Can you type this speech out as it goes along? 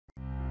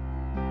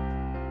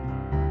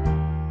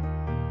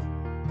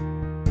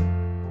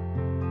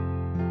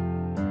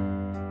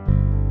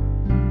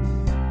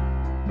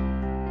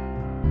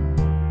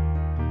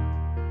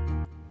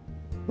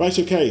Right,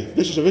 okay,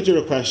 this is a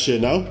video request here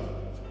now.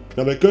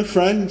 Now my good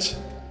friend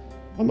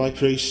and my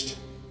priest,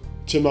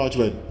 Tim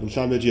Ardouin in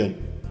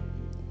Ardouin.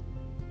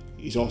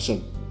 He's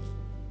awesome.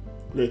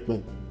 Great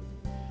man.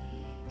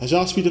 Has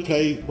asked me to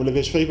play one of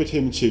his favourite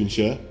hymn tunes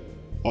here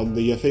on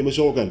the famous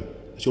organ,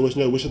 as you always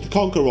know, which is the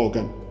Conker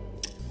organ.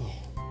 Oh,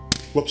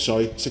 whoops,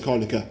 sorry, it's a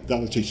Conica,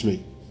 that'll teach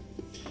me.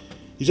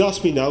 He's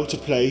asked me now to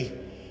play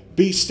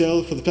Be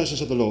Still for the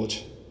Presence of the Lord.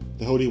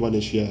 The Holy One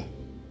is here.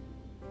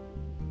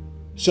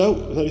 So,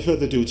 without any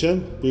further ado,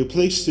 Tim, we'll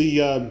place the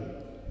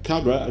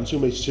camera and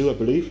Zoom H2, I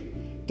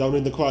believe, down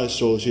in the choir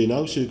stalls here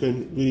now, so you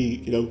can really,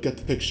 get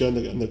the picture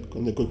and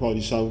the good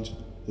quality sound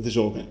of this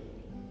organ.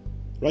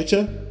 Right,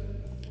 Tim?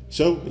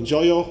 So,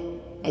 enjoy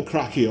and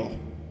Crackio.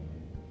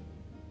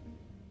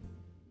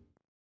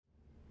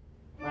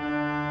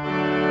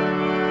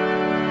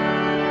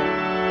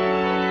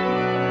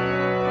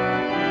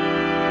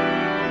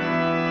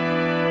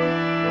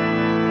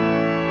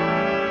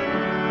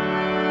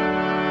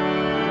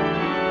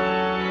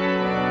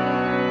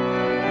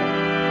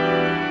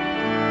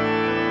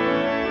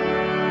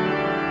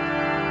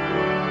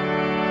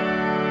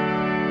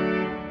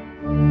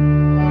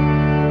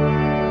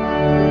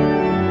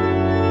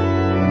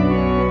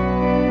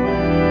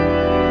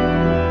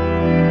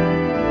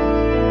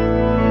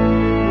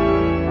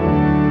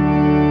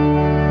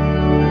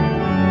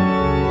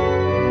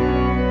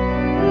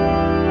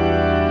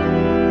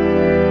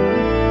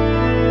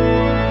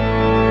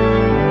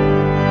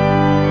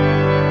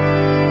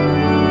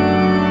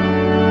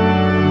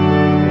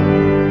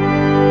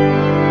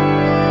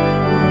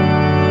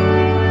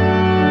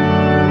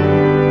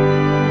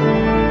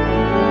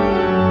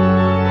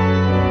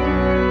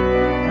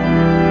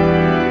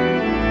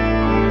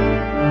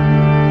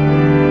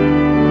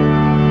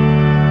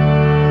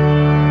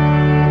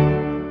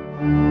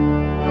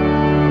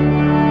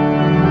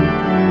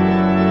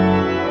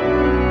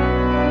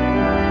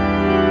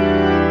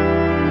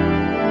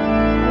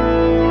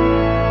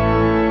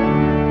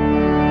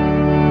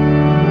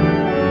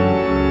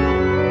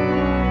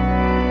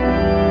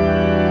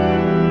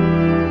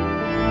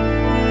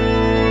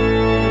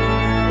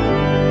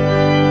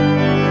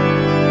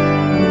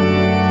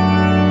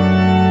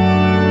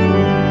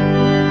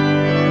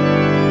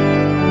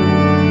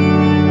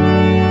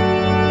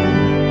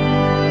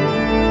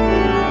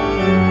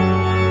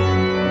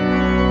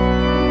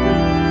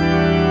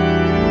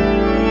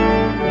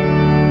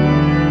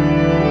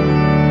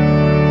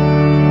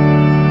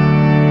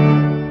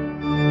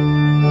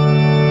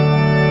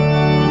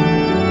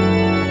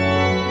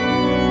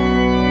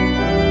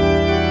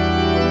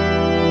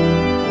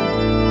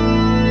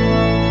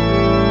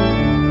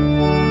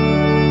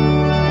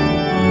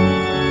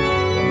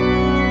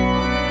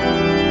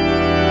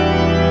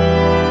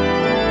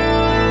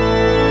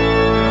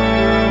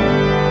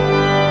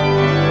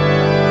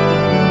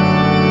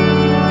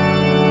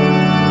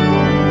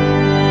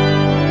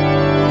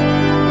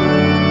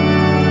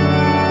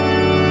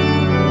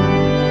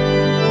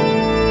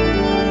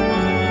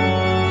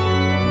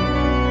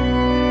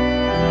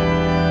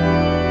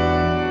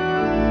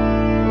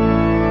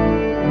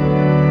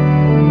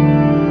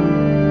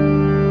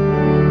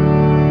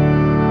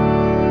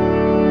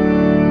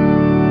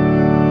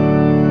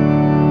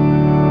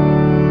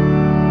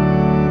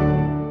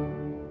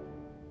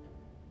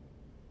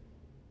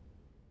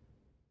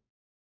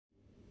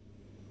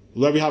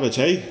 Well, there we have it,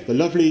 eh? The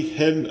lovely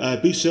hymn,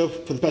 Be Still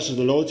for the Presence of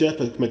the Lord, yeah,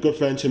 by my good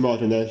friend Tim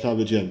Ardouin there in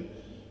Ardouin.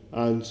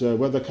 And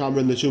where the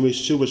camera and the Zoom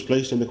H2 was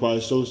placed in the choir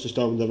stalls, just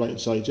down on the right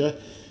hand side, yeah,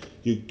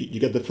 you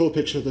get the full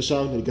picture of the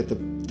sound, and you get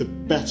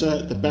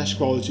the best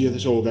quality of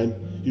this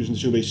organ using the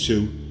Zoom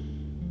H2.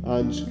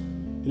 And,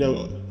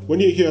 when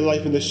you're here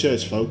live in this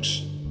church,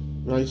 folks,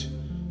 right,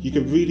 you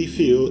can really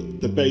feel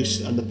the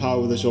bass and the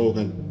power of this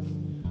organ.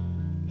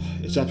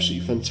 It's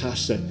absolutely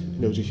fantastic,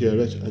 to hear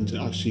it and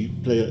to actually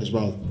play it as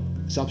well.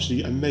 It's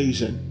absolutely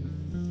amazing.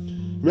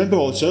 Remember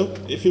also,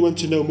 if you want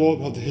to know more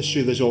about the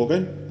history of this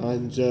organ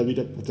and read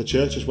up with the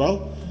church as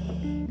well,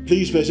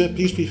 please feel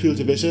free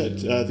to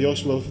visit the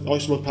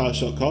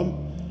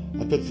oystermouthparish.com.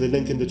 I'll put the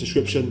link in the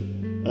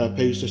description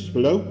page just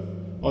below,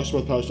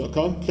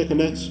 oystermouthparish.com. Click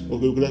on it or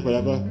Google it,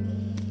 whatever,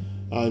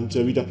 and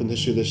read up on the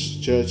history of this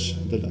church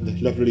and the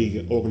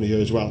lovely organ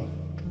here as well.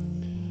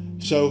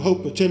 So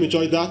hope Tim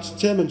enjoyed that,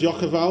 Tim and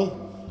Jock Val,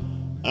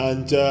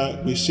 and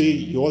we'll see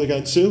you all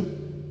again soon.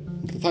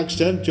 Thanks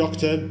Tim, Jock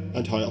Tim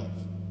and Heil.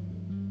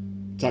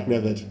 Tag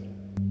Nevid.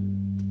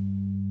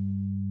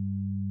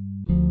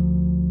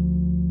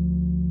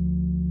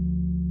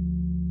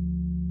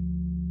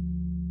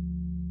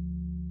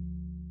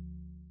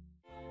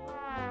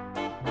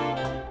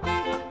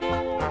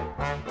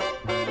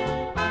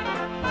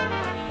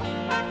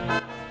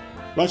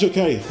 Right,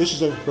 okay, this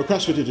is a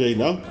request for today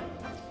now,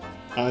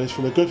 and it's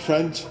from a good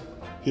friend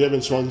here in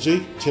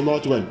Swansea, Tim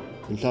Ardouin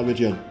in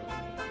Ardouin.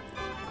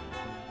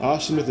 I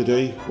asked him the other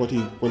day what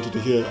he wanted to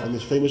hear on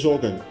this famous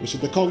organ, which is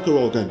the Conker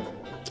organ.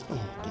 Oh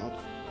God.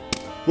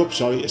 Whoops,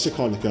 sorry, it's a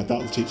Conica,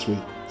 that'll teach me.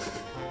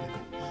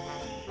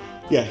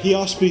 Yeah, he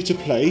asked me to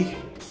play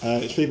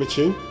his favourite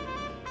tune,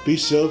 Be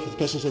Still for the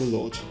Presence of the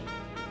Lord.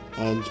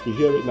 and we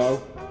hear it now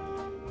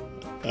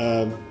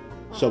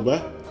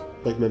somewhere.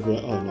 Like remember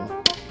it. Oh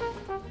no.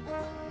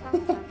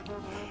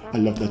 I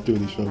love that doing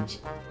these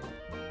films.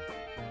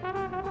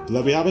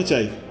 There we have it,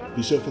 eh?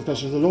 Be served for the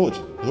presence of the Lord.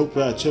 I hope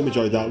Tim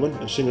enjoyed that one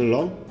and singing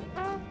along.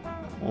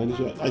 And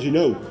as you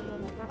know,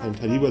 and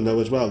he will know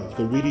as well, you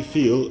can really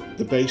feel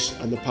the bass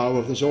and the power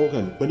of this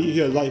organ. When you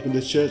hear live in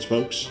this church,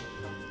 folks,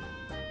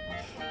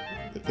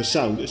 the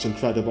sound is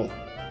incredible.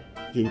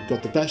 You've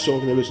got the best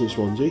organ there is in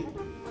Swansea,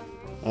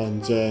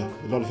 and a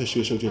lot of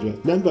history associated with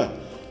it. Remember,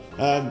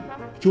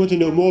 if you want to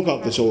know more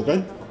about this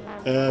organ,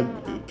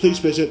 please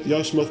visit the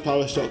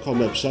oystermouthpalace.com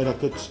website. I'll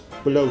put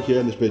below here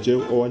in this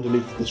video or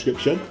underneath the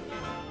description.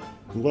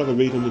 And we'll have a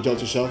read and indulge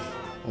yourself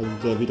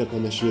and read up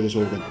on the history of this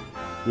organ.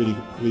 Really,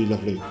 really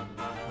lovely.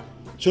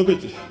 So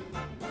good.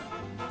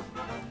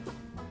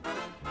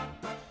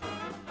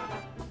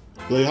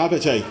 There you have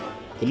it, eh?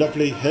 The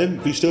lovely hymn,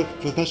 Be Still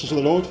for the Presence of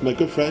the Lord, from my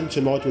good friend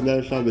Tim Ardouin there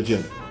in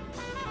Llanfyr.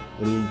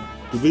 And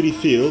you really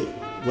feel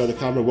where the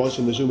camera was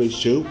in the Zoom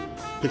H2,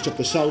 picked up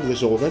the sound of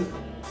this organ,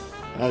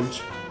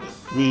 and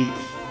we...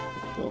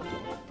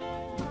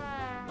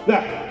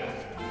 There!